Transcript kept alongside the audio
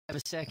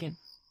have a second?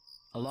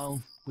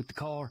 Alone with the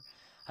car?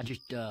 I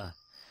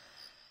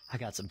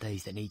got some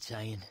things that need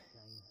saying.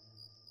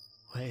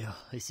 Well,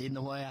 this isn't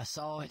the way I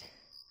saw it.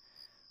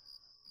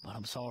 But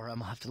I'm sorry I'm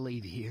gonna have to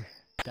leave you here.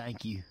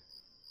 Thank you.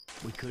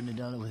 We couldn't have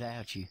done it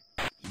without you.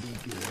 You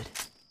did good.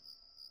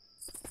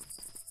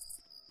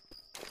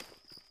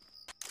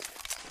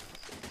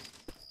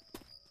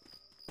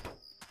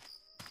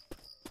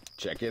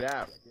 Check it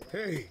out.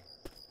 Hey,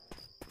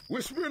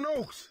 Whispering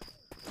Oaks.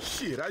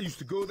 Shit, I used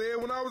to go there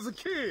when I was a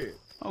kid.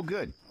 Oh,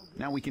 good.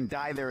 Now we can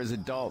die there as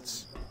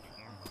adults.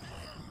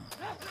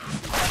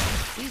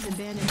 These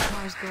abandoned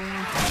cars go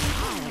on for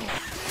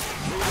miles.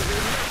 Maybe they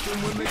left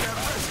them when they got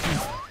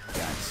rescued.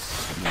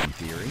 That's one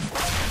theory.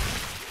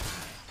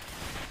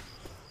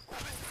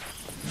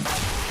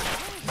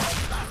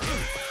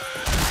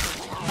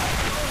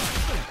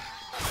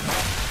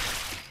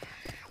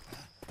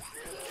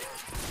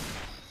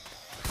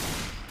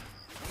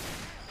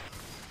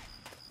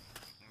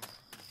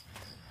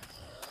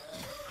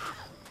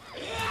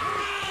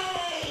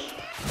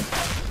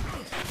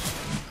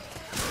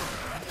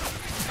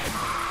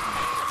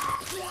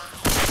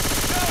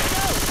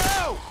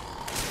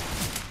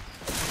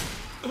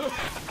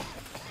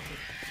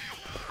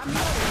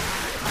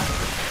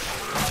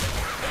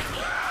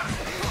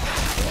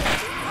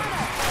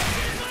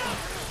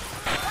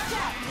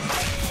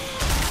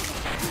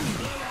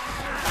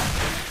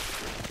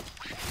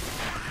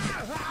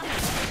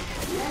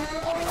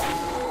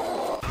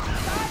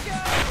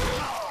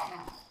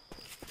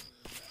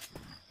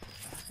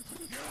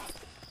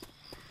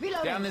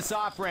 Down this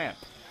off-ramp.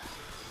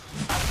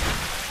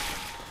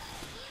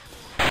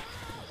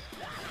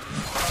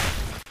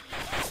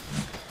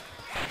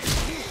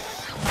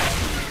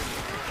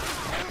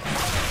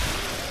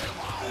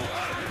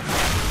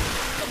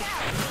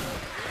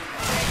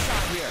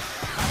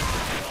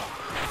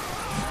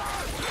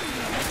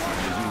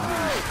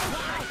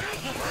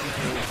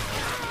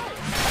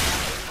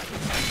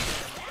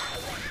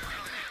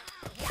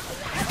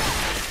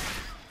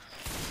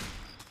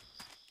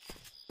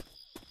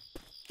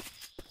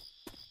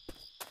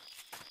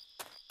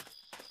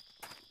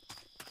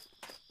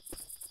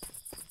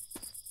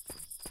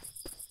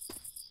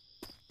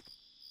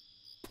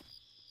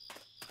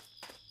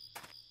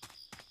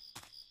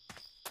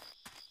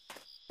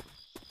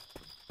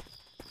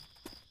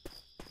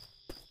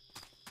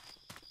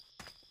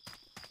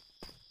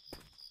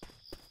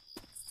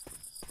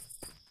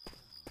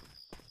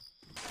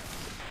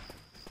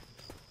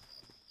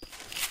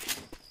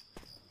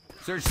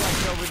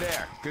 Searchlight's over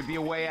there. Could be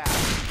a way out.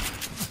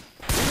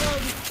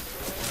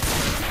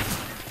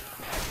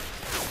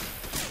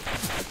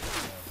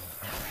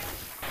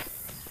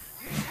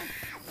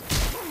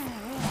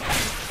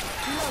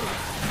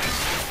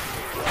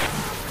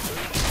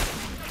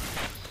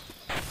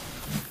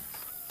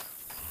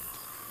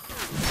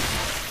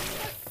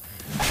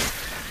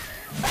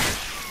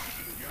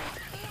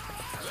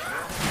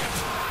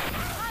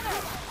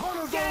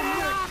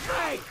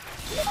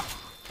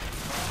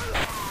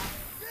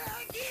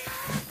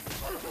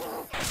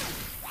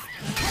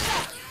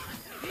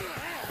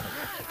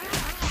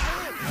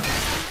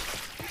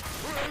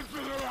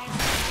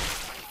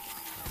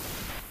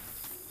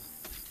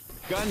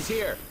 Guns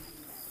here.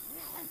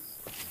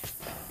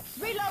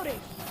 Reloading.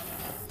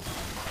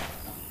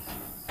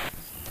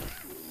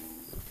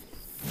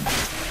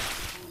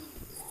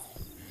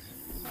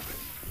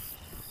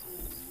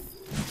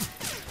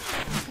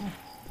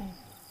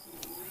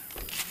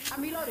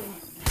 I'm reloading.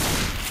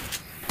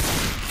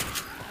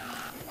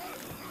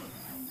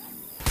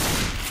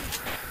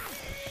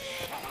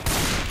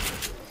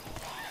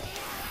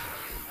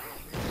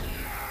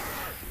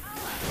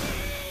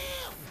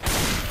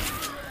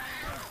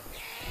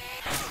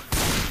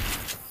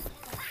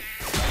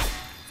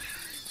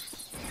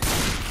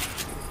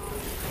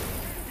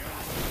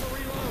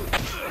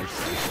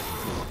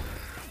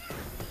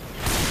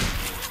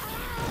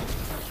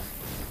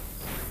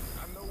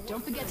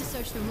 Don't forget to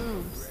search the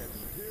rooms.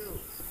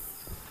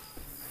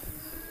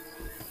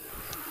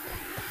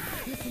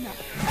 Listen up.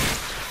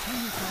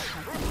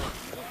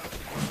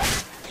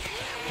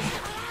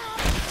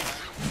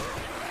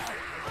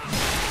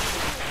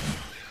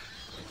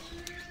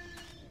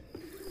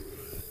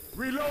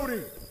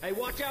 Reloading. Hey,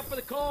 watch out for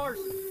the cars!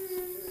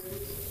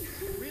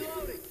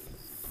 Reloading!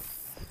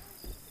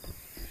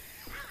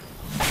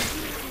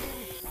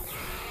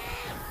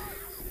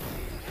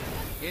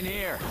 In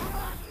here.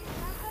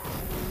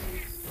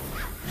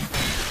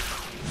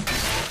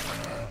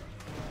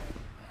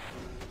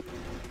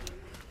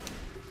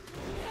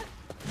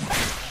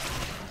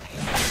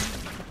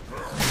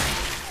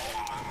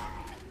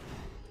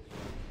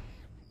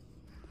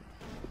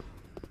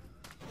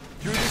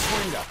 Through this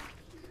window.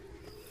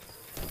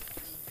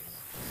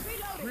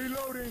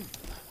 Reloading.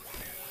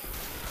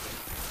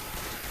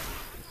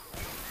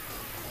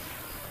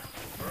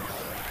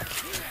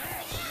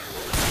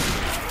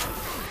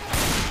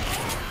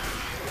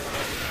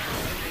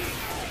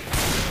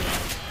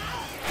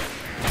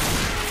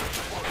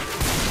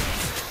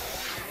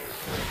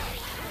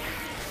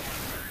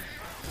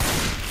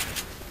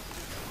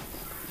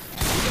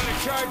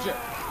 Charger!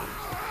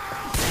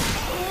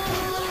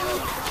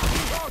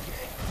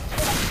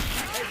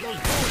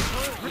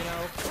 You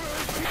know.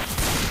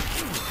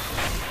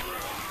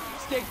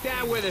 Stick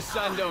that where the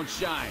sun don't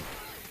shine.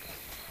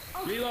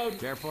 Reload.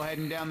 Careful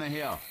heading down the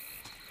hill.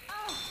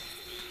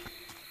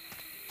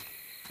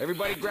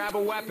 Everybody grab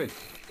a weapon.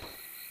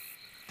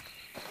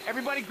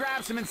 Everybody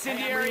grab some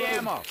incendiary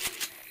ammo.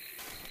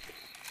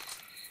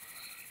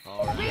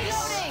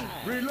 Reloading!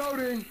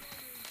 Reloading.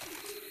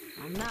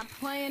 I'm not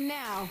playing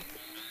now.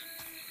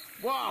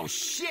 Whoa,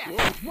 shit!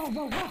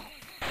 Whoa,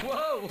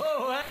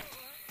 what?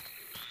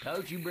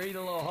 Coach, you breathe a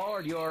little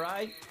hard. You all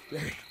right?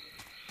 Hey,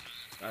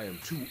 I am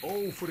too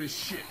old for this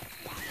shit.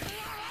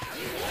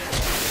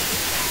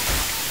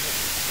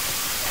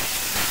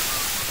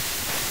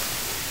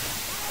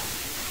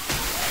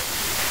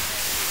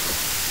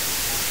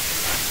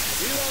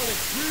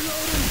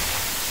 Reloading.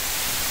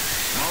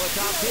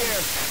 Molotov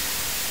here.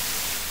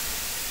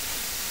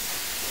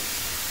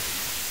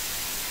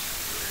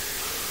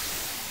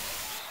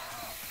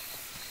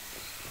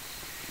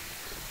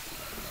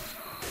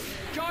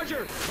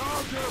 Charger!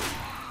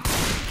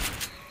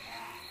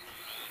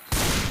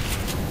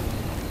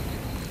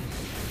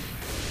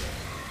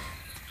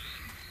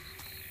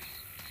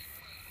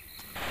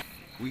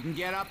 We can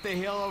get up the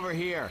hill over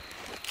here.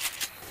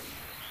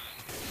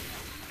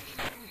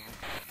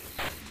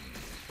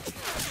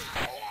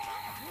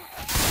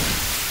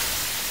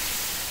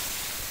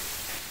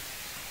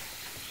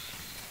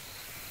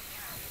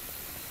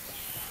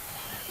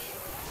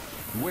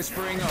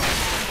 Whispering Oak.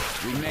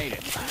 We made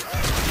it.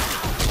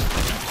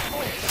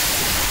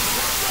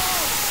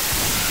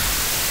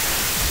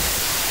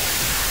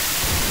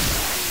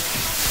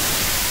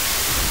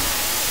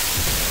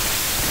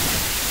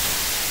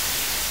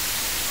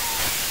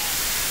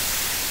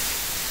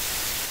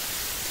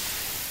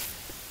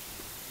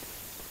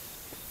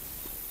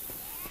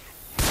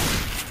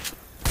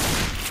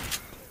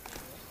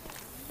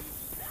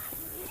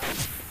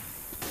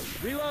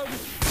 Reload.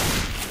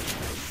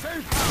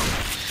 Safe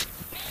house.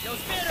 Yo,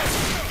 Spitter!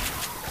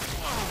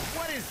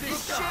 What is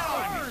this shit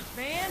on?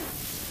 Man!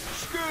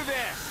 Screw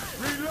this!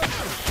 Reload.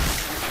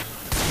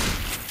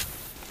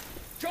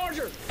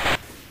 Charger!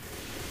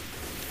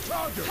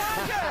 Charger.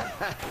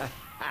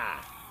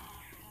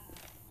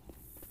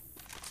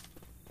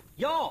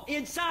 Y'all,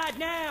 inside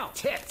now!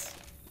 Tits!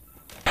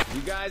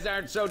 You guys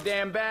aren't so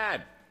damn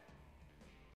bad.